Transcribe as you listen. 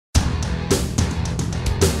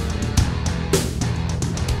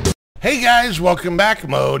Hey guys, welcome back.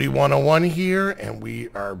 Modii 101 here, and we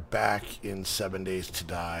are back in 7 Days to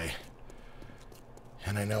Die.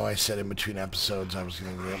 And I know I said in between episodes I was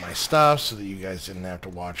going to get my stuff so that you guys didn't have to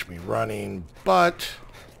watch me running, but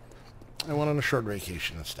I went on a short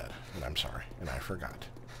vacation instead, and I'm sorry, and I forgot,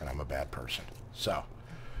 and I'm a bad person. So,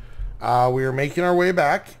 we are making our way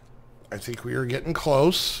back. I think we are getting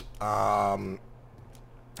close. I'll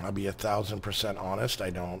be 1,000% honest, I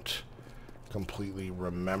don't completely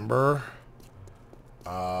remember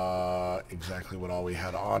exactly what all we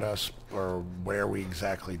had on us or where we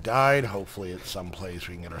exactly died. Hopefully it's someplace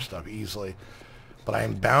we can get our stuff easily, but I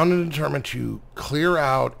am bound and determined to clear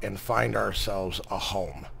out and find ourselves a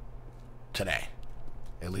home today,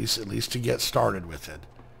 at least to get started with it.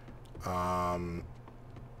 And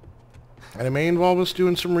it may involve us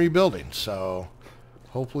doing some rebuilding, so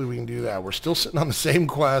hopefully we can do that. We're still sitting on the same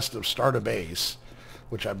quest of start a base,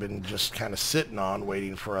 which I've been just kind of sitting on,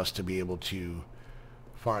 waiting for us to be able to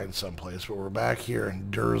find someplace. But we're back here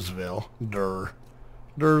in Dursville.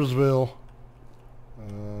 Dursville.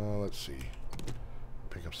 Let's see.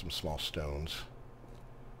 Pick up some small stones,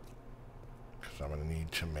 because I'm going to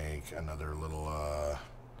need to make another little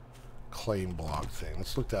claim block thing.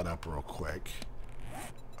 Let's look that up real quick.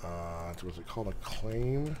 Was it called a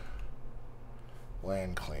claim?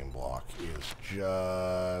 Land claim block is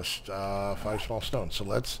just 5 small stones. So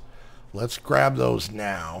let's grab those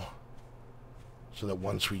now, so that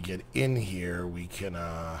once we get in here, we can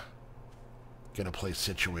get a place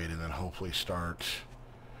situated and then hopefully start,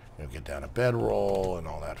 get down a bedroll and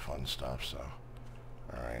all that fun stuff. So,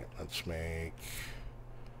 all right, let's look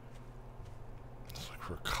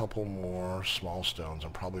for a couple more small stones.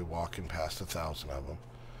 I'm probably walking past 1,000 of them.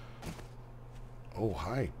 Oh,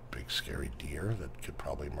 hi, big scary deer that could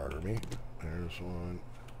probably murder me. There's one.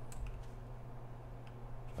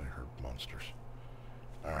 I heard monsters.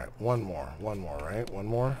 Alright, one more, right? One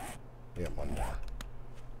more? Yeah, one more.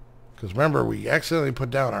 Because remember, we accidentally put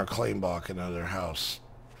down our claim block in another house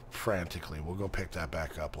frantically. We'll go pick that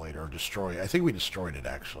back up later, or destroy it. I think we destroyed it,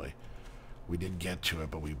 actually. We did get to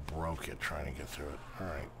it, but we broke it trying to get through it.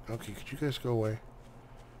 Alright, okay, could you guys go away?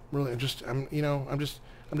 Really, I'm just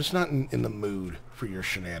not in the mood for your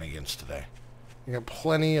shenanigans today. I got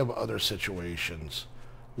plenty of other situations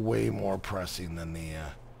way more pressing than the,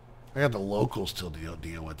 I got the locals to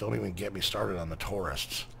deal with. Don't even get me started on the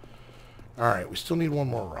tourists. Alright, we still need one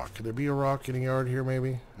more rock. Could there be a rock in a yard here,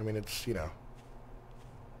 maybe? I mean, it's, there's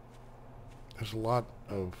a lot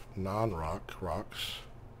of non-rock rocks.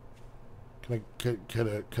 Could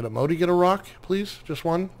a Modii get a rock, please? Just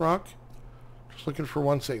one rock? Just looking for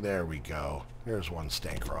one thing. There we go. There's one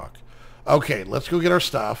stank rock. Okay, let's go get our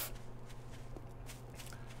stuff.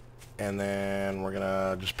 And then we're going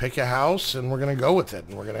to just pick a house and we're going to go with it.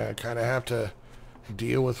 And we're going to kind of have to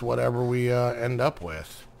deal with whatever we end up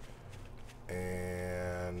with.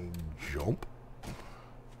 And jump.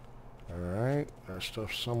 Alright, our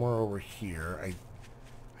stuff's somewhere over here.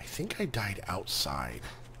 I think I died outside.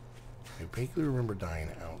 I vaguely remember dying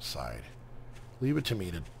outside. Leave it to me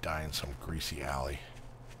to die in some greasy alley.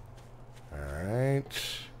 Alright.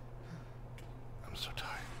 I'm so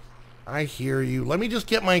tired. I hear you. Let me just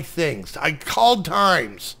get my things. I called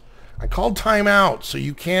times. I called time out, so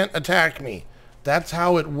you can't attack me. That's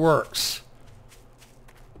how it works.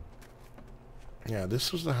 Yeah,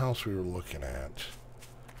 this was the house we were looking at.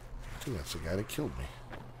 I think that's the guy that killed me.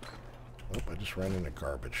 Oh, I just ran into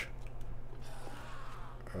garbage.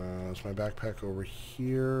 Is my backpack over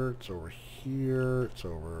here? It's over here. It's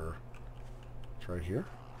right here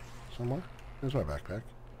somewhere. There's my backpack.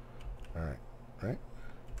 Alright. Right?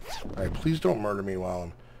 Alright, please don't murder me while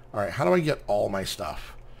I'm... Alright, how do I get all my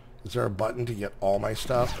stuff? Is there a button to get all my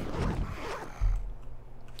stuff?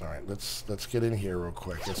 Alright, let's get in here real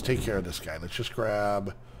quick. Let's take care of this guy. Let's just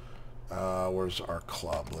grab... where's our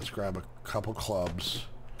club? Let's grab a couple clubs.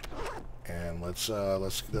 And let's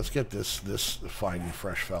get this fine and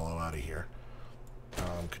fresh fellow out of here.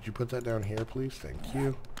 Could you put that down here, please? Thank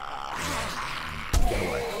you. Get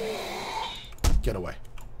away. Get away.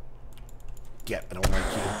 Get. I don't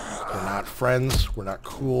like you. We're not friends. We're not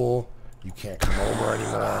cool. You can't come over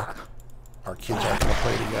anymore. Our kids aren't going to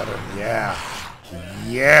play together. Yeah.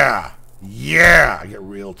 Yeah. Yeah. I get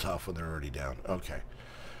real tough when they're already down. Okay.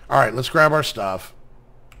 All right, let's grab our stuff.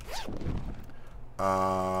 Let's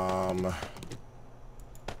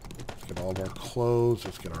get all of our clothes.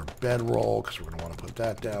 Let's get our bedroll, because we're going to want to put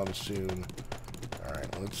that down soon. All right,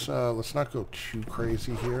 let's not go too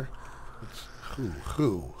crazy here.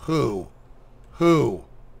 Who?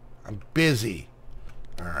 I'm busy.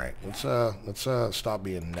 All right, let's stop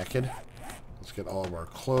being naked. Let's get all of our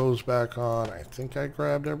clothes back on. I think I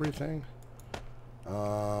grabbed everything.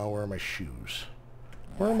 Where are my shoes?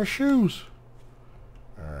 Where are my shoes?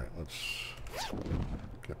 Alright, let's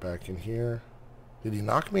get back in here. Did he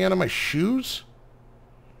knock me out of my shoes?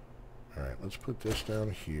 Alright, let's put this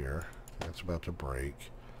down here. That's about to break.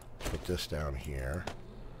 Let's put this down here.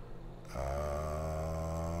 Yeah,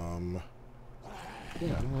 I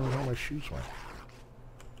don't know where my shoes went.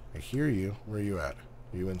 I hear you. Where are you at?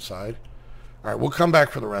 Are you inside? Alright, we'll come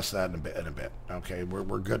back for the rest of that in a bit. Okay,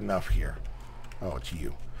 we're good enough here. Oh, it's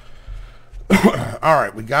you.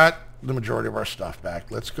 Alright, we got the majority of our stuff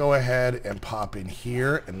back. Let's go ahead and pop in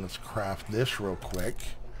here and let's craft this real quick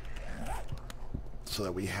so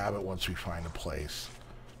that we have it once we find a place.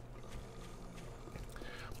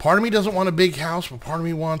 Part of me doesn't want a big house, but part of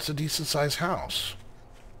me wants a decent sized house.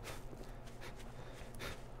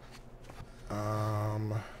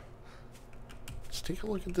 Let's take a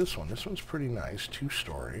look at this one. This one's pretty nice,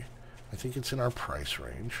 2-story. I think it's in our price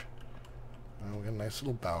range. We got a nice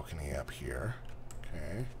little balcony up here.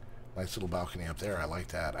 Okay. Nice little balcony up there. I like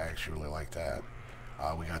that. I actually really like that.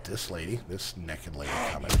 We got this lady, this naked lady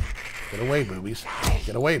coming. Get away, boobies.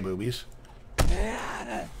 Get away, boobies. Get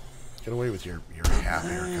away with your half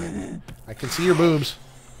haircut. I can see your boobs.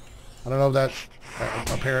 I don't know if that...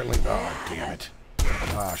 apparently... Oh, damn it.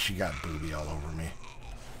 Ah, she got booby all over me.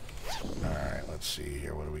 Alright, let's see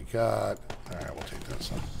here. What do we got? Alright, we'll take this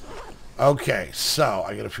one. Okay, so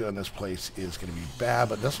I got a feeling this place is going to be bad,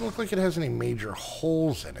 but it doesn't look like it has any major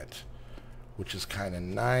holes in it, which is kind of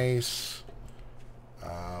nice.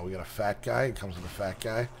 We got a fat guy. It comes with a fat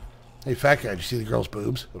guy. Hey, fat guy, did you see the girl's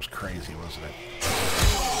boobs? It was crazy, wasn't it?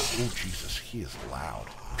 Oh, Jesus, he is loud.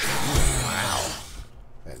 Wow.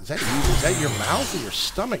 Is that you? Is that your mouth or your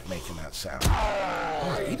stomach making that sound?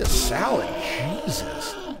 Oh, eat a salad.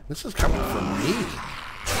 Jesus. This is coming from me.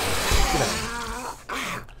 Get out.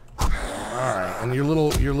 Alright, and your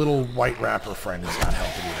little white rapper friend is not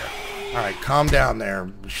helping either. Alright, calm down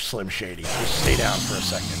there, Slim Shady. Just stay down for a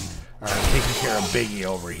second. Alright, I'm taking care of Biggie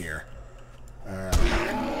over here. Alright.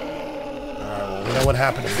 Well, we know what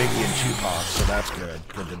happened to Biggie and Tupac, so that's good.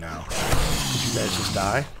 Good to know. Did you guys just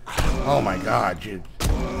die? Oh my god,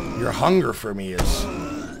 your hunger for me is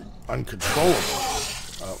uncontrollable.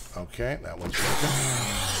 Oh, okay, that one's broken.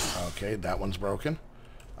 Okay, that one's broken.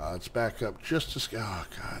 Let's back up just as... Oh,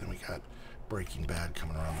 God, and we got Breaking Bad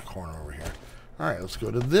coming around the corner over here. All right, let's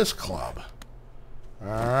go to this club. All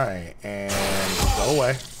right, and go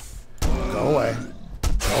away. Go away.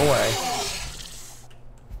 Go away.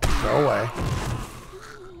 Go away.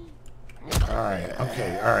 All right,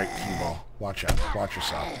 okay, all right, Cue-Ball. Watch out. Watch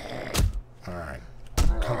yourself. All right,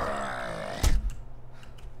 come on.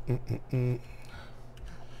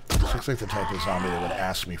 This looks like the type of zombie that would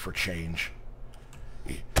ask me for change.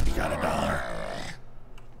 You got $1.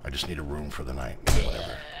 I just need a room for the night.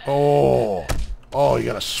 Whatever. Oh. Oh, you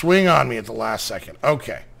got to swing on me at the last second.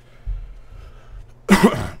 Okay.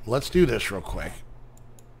 Let's do this real quick.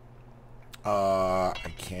 I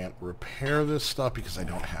can't repair this stuff because I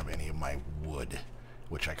don't have any of my wood,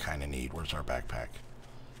 which I kind of need. Where's our backpack?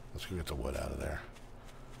 Let's go get the wood out of there.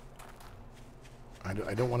 I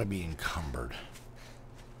don't want to be encumbered.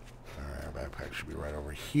 Alright, our backpack should be right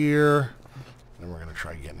over here. Then we're going to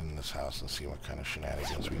try getting in this house and see what kind of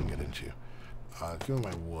shenanigans we can get into. Give me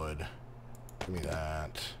my wood. Give me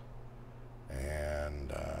that. And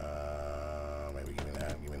maybe give me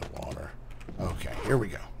that. Give me the water. Okay, here we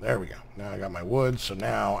go. There we go. Now I got my wood, so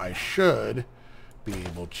now I should be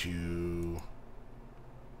able to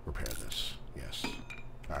repair this. Yes.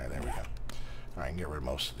 Alright, there we go. Alright, I can get rid of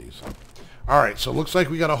most of these. Alright, so it looks like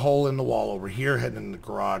we got a hole in the wall over here heading in the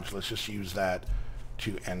garage. Let's just use that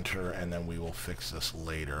to enter, and then we will fix this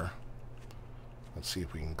later. Let's see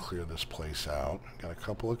if we can clear this place out. Got a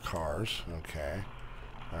couple of cars. Okay.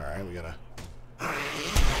 Alright, we gotta... Alright,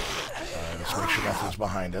 let's make sure nothing's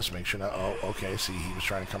behind us. Make sure not... Oh, okay, see, he was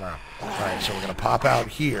trying to come around. Alright, so we're gonna pop out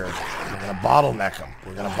here. We're gonna bottleneck him.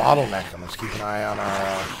 We're gonna bottleneck him. Let's keep an eye on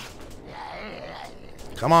our...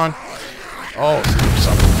 Come on. Oh,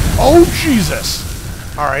 something. Oh, Jesus!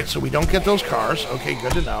 Alright, so we don't get those cars. Okay,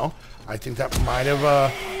 good to know. I think that might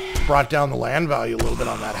have brought down the land value a little bit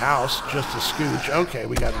on that house. Just a scooch. Okay,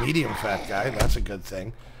 we got medium fat guy. That's a good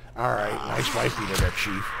thing. Alright, nice wife beater there,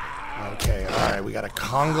 Chief. Okay, alright, we got a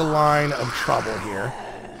conga line of trouble here.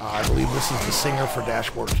 I believe this is the singer for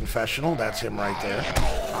Dashboard Confessional. That's him right there.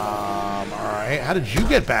 Alright, how did you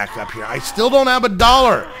get back up here? I still don't have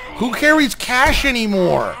 $1. Who carries cash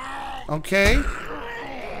anymore? Okay.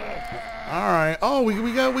 Alright. Oh,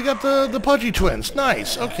 we got the Pudgy twins.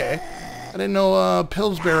 Nice. Okay. I didn't know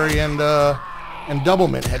Pillsbury and and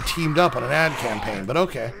Doublemint had teamed up on an ad campaign, but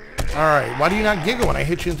okay. Alright, why do you not giggle when I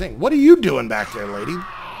hit you and think? What are you doing back there, lady?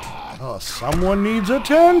 Oh, someone needs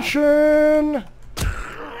attention! Alright.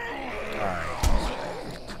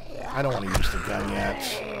 I don't want to use the gun yet.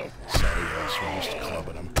 So, yes, we're just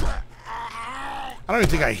clubbing him. I don't even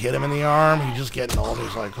think I hit him in the arm. He's just getting old.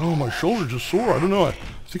 He's like, oh, my shoulder's just sore. I don't know. I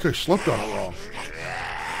think I slept on it wrong.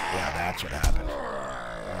 Yeah, that's what happened.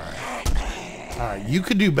 Alright, you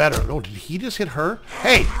could do better. Oh, did he just hit her?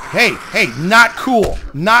 Hey, hey, hey, not cool.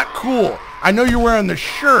 Not cool. I know you're wearing the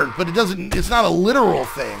shirt, but it's not a literal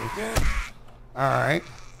thing. Alright.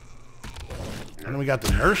 And then we got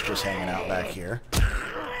the nurse just hanging out back here.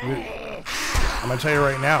 I'm gonna tell you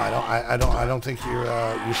right now, I don't think you're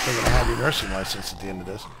still gonna have your nursing license at the end of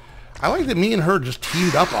this. I like that me and her just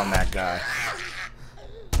teamed up on that guy.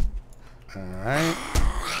 Alright.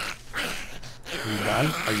 Are you done?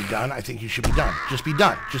 Are you done? I think you should be done. Just be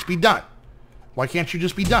done. Just be done. Why can't you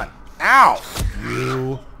just be done? Ow!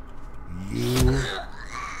 You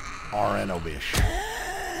are an obish.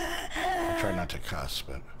 I try not to cuss,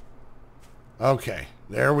 but... Okay,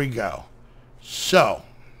 there we go. So,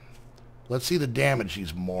 let's see the damage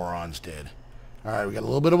these morons did. Alright, we got a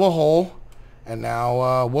little bit of a hole. And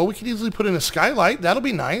now, well, we could easily put in a skylight. That'll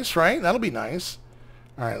be nice, right? That'll be nice.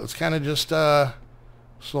 Alright, let's kind of just,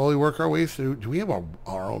 slowly work our way through. Do we have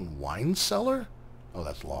our own wine cellar? Oh,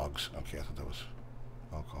 that's logs. Okay, I thought that was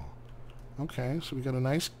alcohol. Okay, so we got a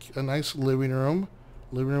nice living room.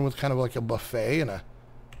 Living room with kind of like a buffet and a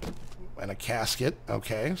casket.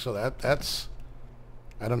 Okay, so that's...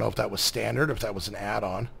 I don't know if that was standard, if that was an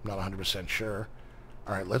add-on. I'm not 100% sure.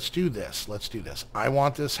 All right, let's do this. Let's do this. I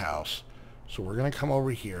want this house. So we're going to come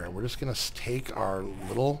over here, and we're just going to take our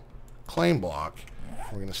little claim block.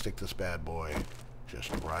 We're going to stick this bad boy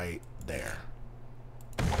just right there.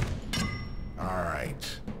 All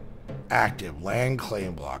right. Active. Land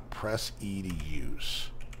claim block. Press E to use.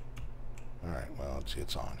 All right, well, let's see,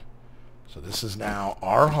 it's on. So this is now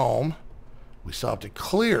our home. We still have to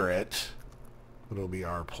clear it. But it'll be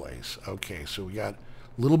our place. Okay, so we got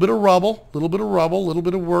a little bit of rubble, a little bit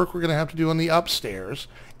of work we're going to have to do on the upstairs.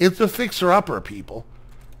 It's a fixer-upper, people.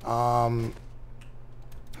 Apparently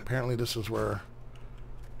this is where,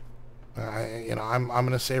 I'm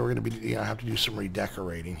going to say we're going to be, have to do some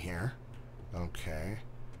redecorating here. Okay.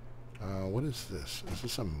 What is this? Is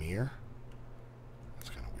this a mirror? That's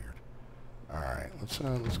kind of weird. All right, let's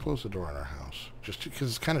close the door on our house. Just because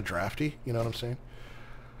it's kind of drafty, you know what I'm saying?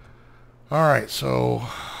 Alright, so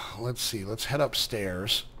let's see. Let's head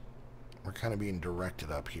upstairs. We're kind of being directed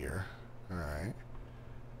up here. Alright.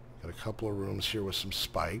 Got a couple of rooms here with some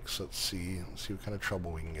spikes. Let's see what kind of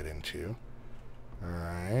trouble we can get into.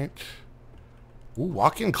 Alright. Ooh,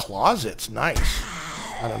 walk-in closets. Nice.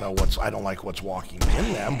 I don't like what's walking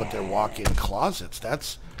in them, but they're walk-in closets.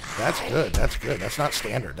 That's good. That's good. That's not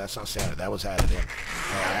standard. That's not standard. That was added in.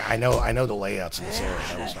 I know the layouts in this area.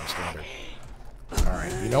 That was not standard.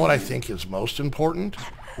 Alright, you know what I think is most important?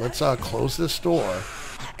 Let's close this door,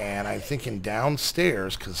 and I'm thinking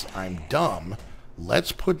downstairs, because I'm dumb,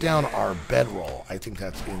 let's put down our bedroll. I think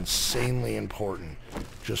that's insanely important,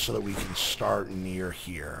 just so that we can start near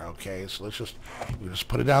here, okay? So we'll just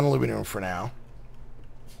put it down in the living room for now.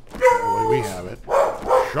 The way we have it.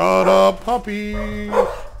 Shut up, puppy!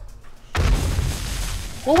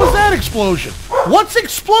 What was that explosion? What's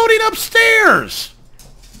exploding upstairs?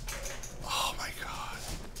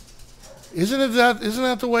 Isn't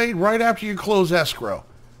that the way? Right after you close escrow,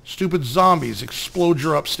 stupid zombies explode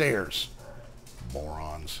your upstairs.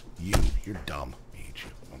 Morons. You're dumb. I hate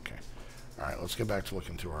you. Okay. All right, let's get back to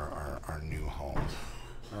looking through our new home.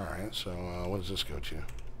 All right, so what does this go to?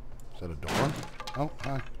 Is that a door? Oh,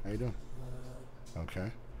 hi. How you doing? Okay.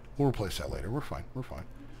 We'll replace that later. We're fine. We're fine.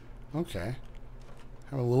 Okay.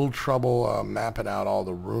 Having a little trouble mapping out all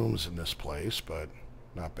the rooms in this place, but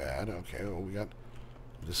not bad. Okay, well, we got...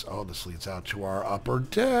 This leads out to our upper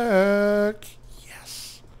deck.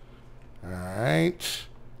 Yes. All right.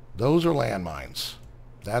 Those are landmines.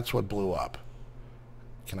 That's what blew up.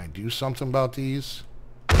 Can I do something about these?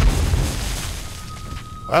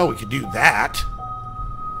 Well, we could do that.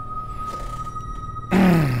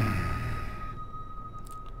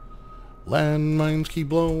 Landmines keep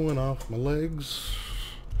blowing off my legs.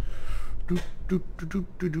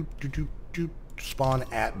 Spawn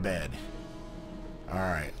at bed.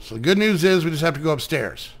 Alright, so the good news is we just have to go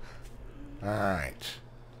upstairs. Alright.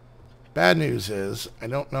 Bad news is, I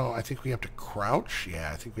don't know, I think we have to crouch. Yeah,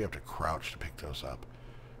 I think we have to crouch to pick those up.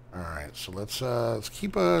 Alright, so let's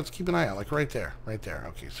keep an eye out, like right there. Right there.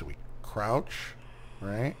 Okay, so we crouch,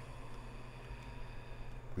 right?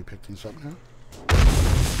 We pick these up now?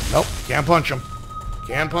 Nope, can't punch him.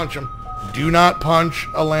 Can't punch him. Do not punch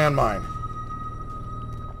a landmine.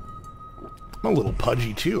 I'm a little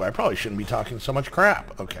pudgy too. I probably shouldn't be talking so much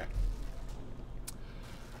crap. Okay.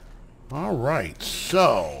 Alright,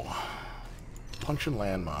 so... punching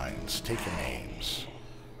landmines, taking names.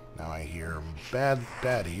 Now I hear bad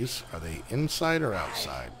baddies. Are they inside or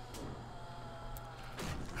outside?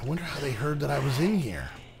 I wonder how they heard that I was in here.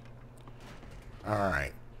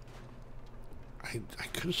 Alright. I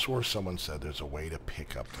could have swore someone said there's a way to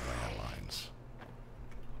pick up the landlines.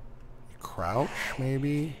 You crouch,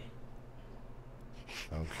 maybe?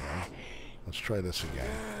 Okay. Let's try this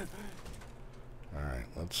again. Alright,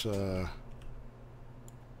 let's,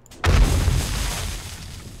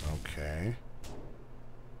 okay.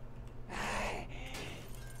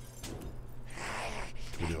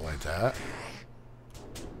 We do it like that.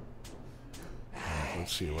 Right,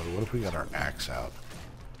 let's see. What if we got our axe out?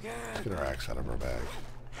 Let's get our axe out of our bag.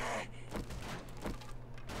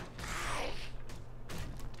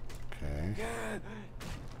 Okay.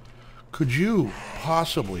 Could you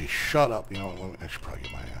possibly shut up? You know, I should probably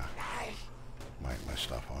get my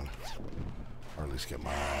stuff on, or at least get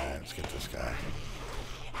let's get this guy,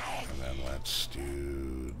 and then let's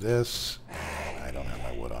do this. And I don't have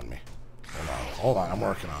my wood on me. Hold on. I'm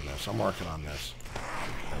working on this. There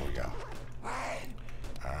we go.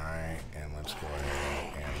 Alright, and let's go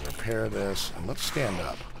ahead and repair this, and let's stand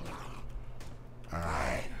up.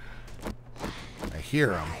 Alright. I hear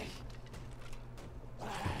them.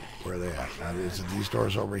 Where are they at? Now, is it these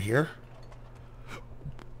doors over here?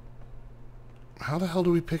 How the hell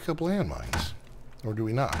do we pick up landmines? Or do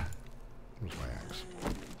we not? Where's my axe?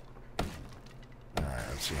 Alright,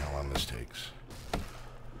 let's see how long this takes.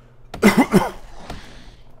 I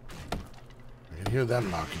can hear them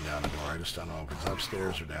knocking down the door. I just don't know if it's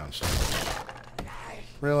upstairs or downstairs.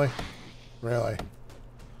 Really? Really?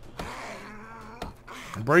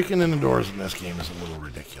 Breaking into doors in this game is a little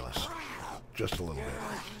ridiculous. Just a little bit.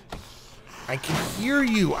 I can hear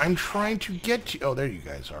you. I'm trying to get you. Oh, there you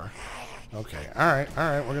guys are. Okay. Alright.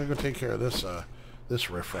 Alright. We're going to go take care of this, this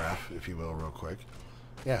riffraff, if you will, real quick.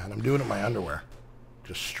 Yeah, and I'm doing it in my underwear.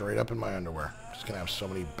 Just straight up in my underwear. Just going to have so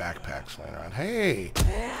many backpacks laying around. Hey!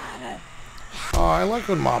 Oh, I like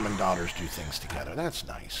when mom and daughters do things together. That's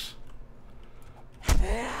nice.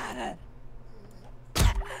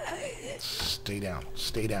 Stay down.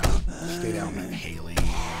 Stay down. Stay down, Haley.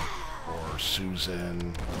 Or Susan.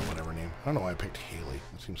 Or whatever her name. I don't know why I picked Haley.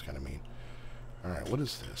 That seems kind of mean. Alright, what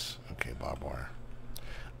is this? Okay, barbed wire.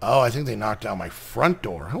 Oh, I think they knocked down my front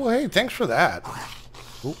door. Oh, hey, thanks for that.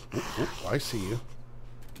 Ooh, ooh, ooh, I see you.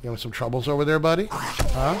 You having some troubles over there, buddy?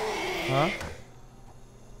 Huh? Huh?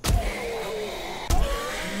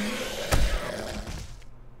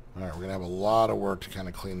 Alright, we're going to have a lot of work to kind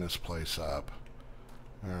of clean this place up.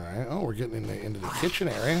 Alright. Oh, we're getting into the kitchen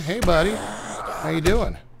area. Hey, buddy. How you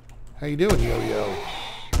doing? How you doing, yo-yo?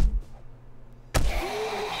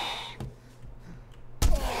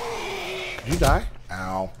 Did you die?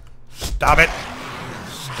 Ow. Stop it!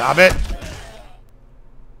 Stop it!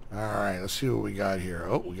 Alright, let's see what we got here.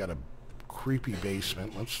 Oh, we got a creepy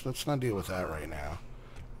basement. Let's not deal with that right now.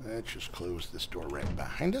 Let's just close this door right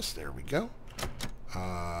behind us. There we go.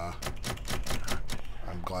 I'm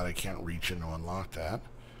glad I can't reach in to unlock that.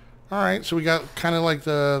 Alright, so we got kind of like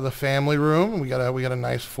the family room. We got a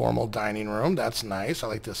nice formal dining room. That's nice. I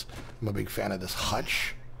like this. I'm a big fan of this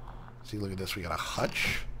hutch. See, look at this. We got a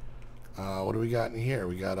hutch. What do we got in here?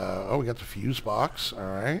 We got we got the fuse box. All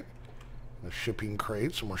right, the shipping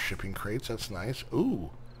crates. Some more shipping crates. That's nice.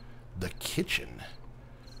 Ooh, the kitchen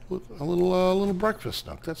with a little breakfast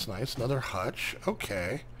nook. That's nice. Another hutch.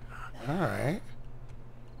 Okay. All right.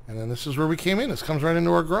 And then this is where we came in. This comes right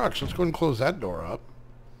into our garage. So let's go ahead and close that door up.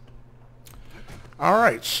 All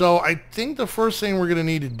right. So I think the first thing we're gonna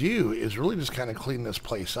need to do is really just kind of clean this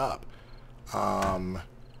place up.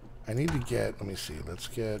 I need to get, let me see, let's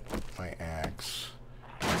get my axe.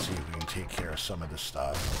 Let's see if we can take care of some of this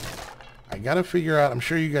stuff. I got to figure out, I'm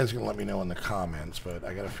sure you guys can let me know in the comments, but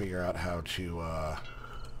I got to figure out how to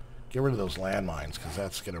get rid of those landmines, because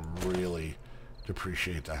that's going to really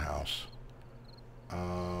depreciate the house.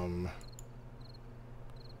 Why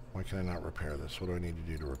can I not repair this? What do I need to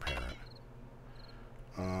do to repair it?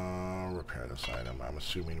 Repair this item. I'm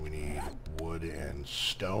assuming we need wood and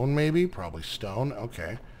stone, maybe? Probably stone.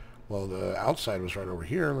 Okay. Well, the outside was right over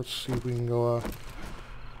here. Let's see if we can go,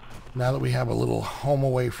 now that we have a little home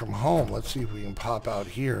away from home, let's see if we can pop out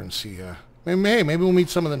here and see, maybe we'll meet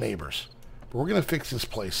some of the neighbors. But we're going to fix this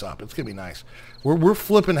place up. It's going to be nice. We're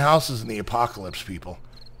flipping houses in the apocalypse, people.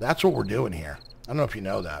 That's what we're doing here. I don't know if you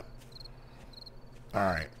know that.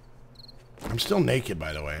 Alright. I'm still naked,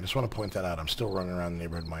 by the way. I just want to point that out. I'm still running around the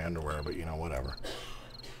neighborhood in my underwear, but, you know, whatever.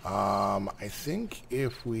 I think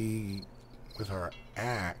if we, with our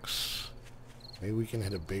axe, maybe we can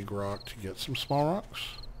hit a big rock to get some small rocks.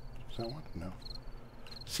 Is that one? No.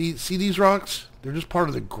 See these rocks? They're just part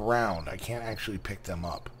of the ground. I can't actually pick them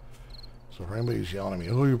up. So if anybody's yelling at me,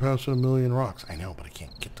 oh, you're passing a million rocks. I know, but I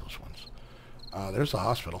can't get those ones. There's the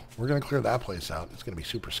hospital. We're going to clear that place out. It's going to be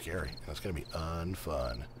super scary. And it's going to be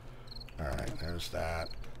unfun. Alright, there's that.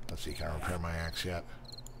 Let's see, can I repair my axe yet?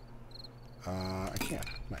 I can.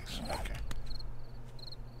 Nice. Okay.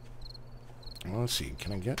 Well, let's see.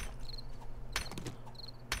 Can I get...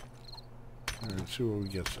 Alright, let's see what we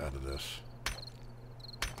get out of this.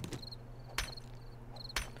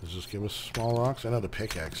 Does this give us small rocks? I know the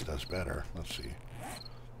pickaxe does better. Let's see.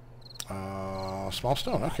 Small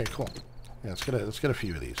stone. Okay, cool. Yeah, let's get a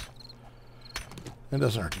few of these. It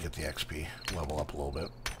doesn't hurt to get the XP. Level up a little bit.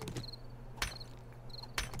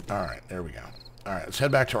 Alright, there we go. Alright, let's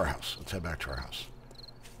head back to our house.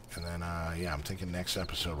 And then, yeah, I'm thinking next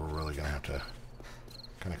episode we're really going to have to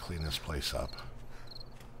kind of clean this place up.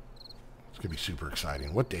 It's going to be super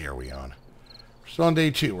exciting. What day are we on? We're still on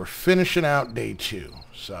day 2. We're finishing out day 2.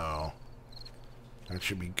 So, that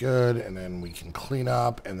should be good. And then we can clean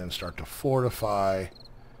up and then start to fortify.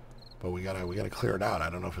 But we gotta clear it out. I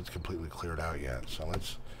don't know if it's completely cleared out yet. So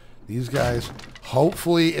let's... These guys,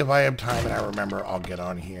 hopefully, if I have time and I remember, I'll get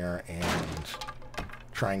on here and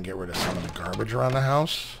try and get rid of some of the garbage around the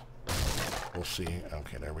house. We'll see.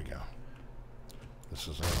 Okay, there we go. This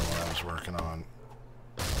is another one I was working on.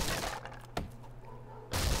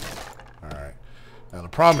 Alright. Now, the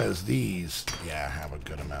problem is these, yeah, have a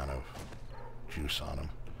good amount of juice on them.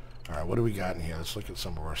 Alright, what do we got in here? Let's look at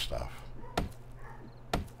some of our stuff.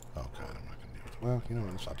 Oh, God, I'm not going to do it. Well, you know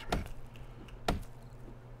what? It's not too bad.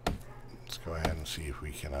 Let's go ahead and see if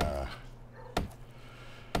we can, and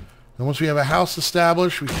once we have a house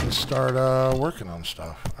established, we can start, working on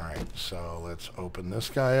stuff. Alright, so let's open this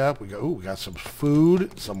guy up. We got some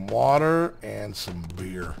food, some water, and some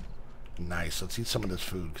beer. Nice. Let's eat some of this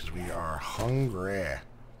food, because we are hungry.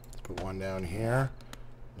 Let's put one down here,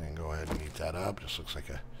 and then go ahead and eat that up. Just looks like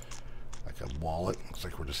a wallet. Looks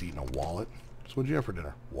like we're just eating a wallet. So what'd you have for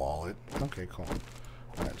dinner? Wallet. Okay, cool.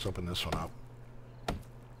 Alright, let's open this one up.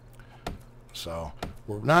 So,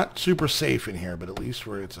 we're not super safe in here, but at least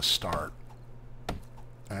it's a start.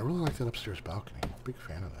 And I really like that upstairs balcony. Big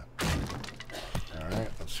fan of that.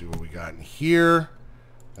 Alright, let's see what we got in here.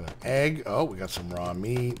 And an egg. Oh, we got some raw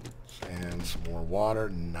meat. And some more water.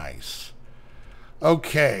 Nice.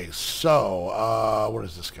 Okay, so, where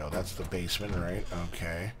does this go? That's the basement, right?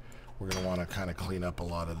 Okay. We're going to want to kind of clean up a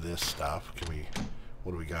lot of this stuff.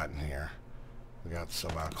 What do we got in here? We got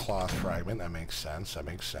some cloth fragment. That makes sense.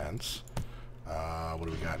 What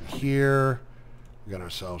do we got in here? We got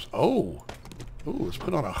ourselves... Oh! Ooh, let's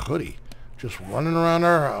put on a hoodie. Just running around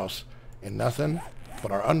our house in nothing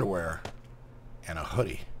but our underwear and a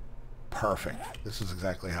hoodie. Perfect. This is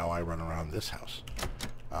exactly how I run around this house.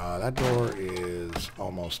 That door is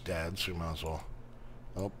almost dead, so we might as well...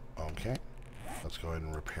 Oh, okay. Let's go ahead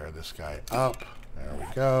and repair this guy up. There we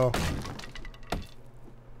go.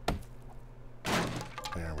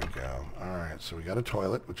 There we go. Alright, so we got a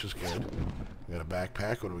toilet, which is good. We got a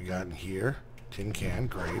backpack. What do we got in here? Tin can.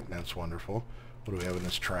 Great. That's wonderful. What do we have in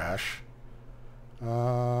this trash?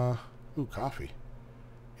 Ooh, coffee.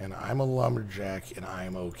 And I'm a lumberjack and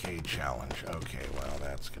I'm okay challenge. Okay, well,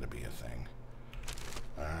 that's going to be a thing.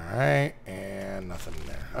 Alright, and nothing in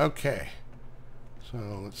there. Okay. So,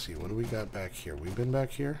 let's see. What do we got back here? We've been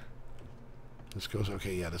back here? This goes...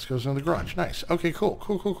 Okay, yeah, this goes into the garage. Nice. Okay, cool.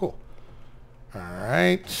 Cool.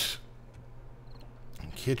 Alright.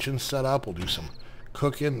 Kitchen set up. We'll do some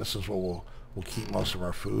cooking. This is where we'll keep most of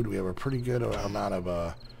our food. We have a pretty good amount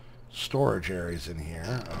of storage areas in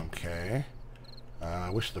here. Okay.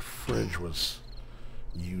 I wish the fridge was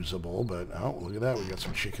usable, but oh, look at that. We got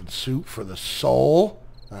some chicken soup for the soul.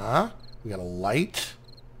 We got a light.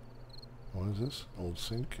 What is this? Old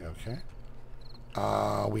sink. Okay.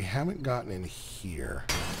 We haven't gotten in here.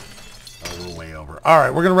 Oh, we're way over. All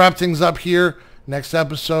right, we're going to wrap things up here. Next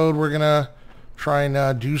episode, we're going to try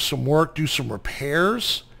and do some work, do some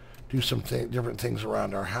repairs, do some different things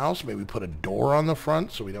around our house. Maybe put a door on the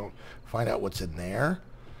front so we don't find out what's in there.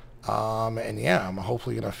 And yeah, I'm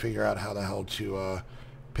hopefully going to figure out how the hell to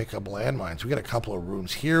pick up landmines. We got a couple of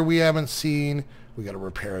rooms here we haven't seen. We got to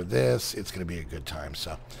repair this. It's going to be a good time.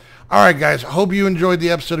 So, all right, guys. I hope you enjoyed the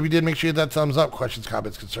episode. If you did, make sure you hit that thumbs up. Questions,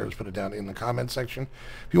 comments, concerns, put it down in the comment section.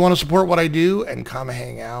 If you want to support what I do and come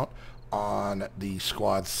hang out on the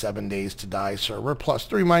squad 7 Days to Die server, plus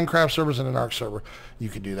 3 Minecraft servers and an Ark server. You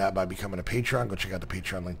can do that by becoming a Patreon. Go check out the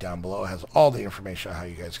Patreon link down below. It has all the information on how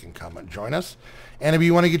you guys can come and join us. And if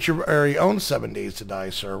you want to get your very own 7 Days to Die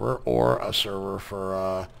server or a server for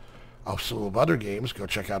a slew of other games, go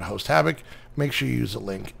check out Host Havoc. Make sure you use the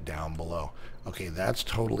link down below. Okay, that's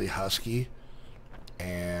totally husky.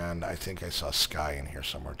 And I think I saw Sky in here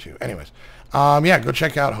somewhere too. Anyways, yeah, go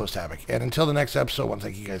check out Host Havoc. And until the next episode, I want to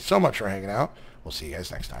thank you guys so much for hanging out. We'll see you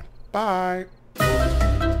guys next time. Bye.